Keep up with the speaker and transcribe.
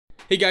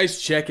Hey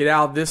guys, check it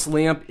out. This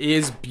lamp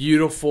is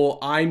beautiful.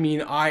 I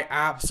mean, I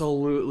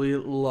absolutely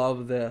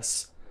love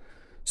this.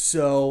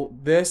 So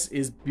this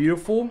is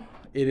beautiful.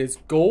 It is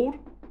gold.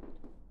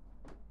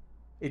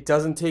 It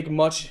doesn't take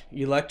much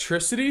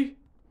electricity.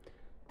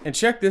 And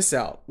check this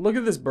out. Look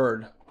at this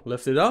bird.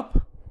 Lift it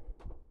up.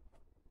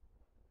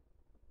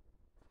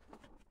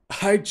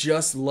 I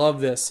just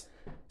love this.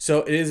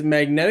 So it is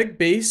magnetic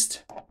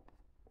based.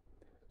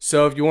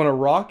 So if you want to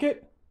rock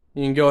it,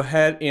 you can go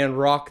ahead and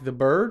rock the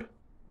bird.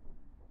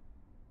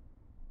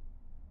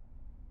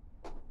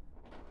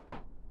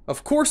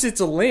 Of course,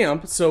 it's a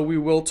lamp, so we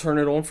will turn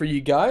it on for you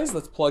guys.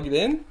 Let's plug it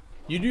in.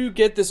 You do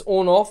get this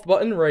on-off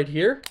button right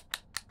here.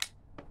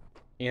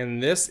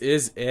 And this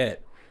is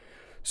it.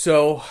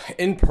 So,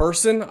 in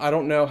person, I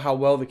don't know how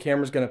well the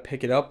camera's going to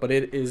pick it up, but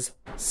it is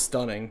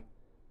stunning.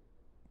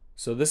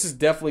 So this is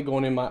definitely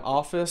going in my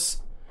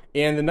office.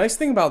 And the nice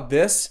thing about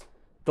this,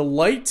 the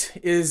light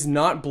is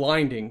not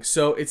blinding.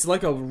 So it's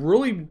like a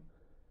really...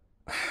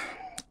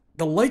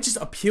 the light just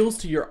appeals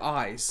to your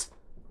eyes.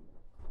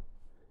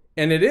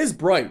 And it is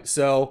bright,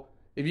 so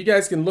if you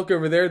guys can look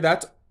over there,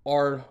 that's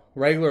our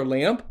regular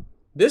lamp.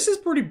 This is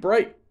pretty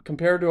bright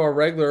compared to our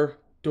regular,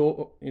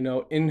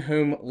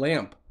 in-home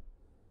lamp.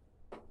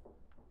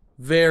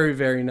 Very,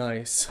 very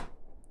nice.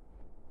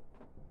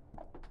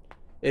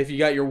 If you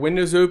got your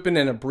windows open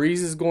and a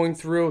breeze is going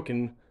through, it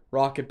can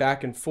rock it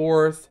back and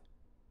forth.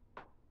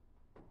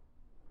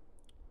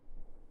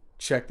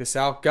 Check this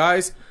out,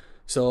 guys.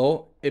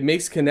 So it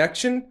makes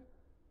connection,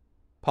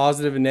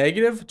 positive and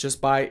negative, just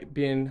by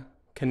being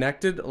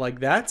connected like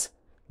that.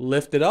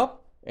 Lift it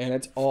up and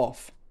it's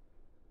off.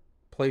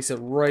 Place it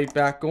right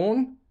back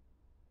on,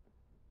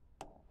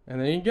 and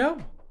there you go.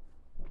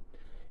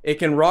 It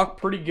can rock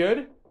pretty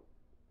good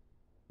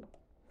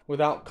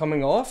without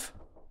coming off.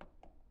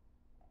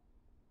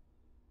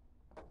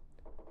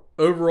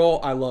 Overall,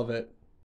 I love it.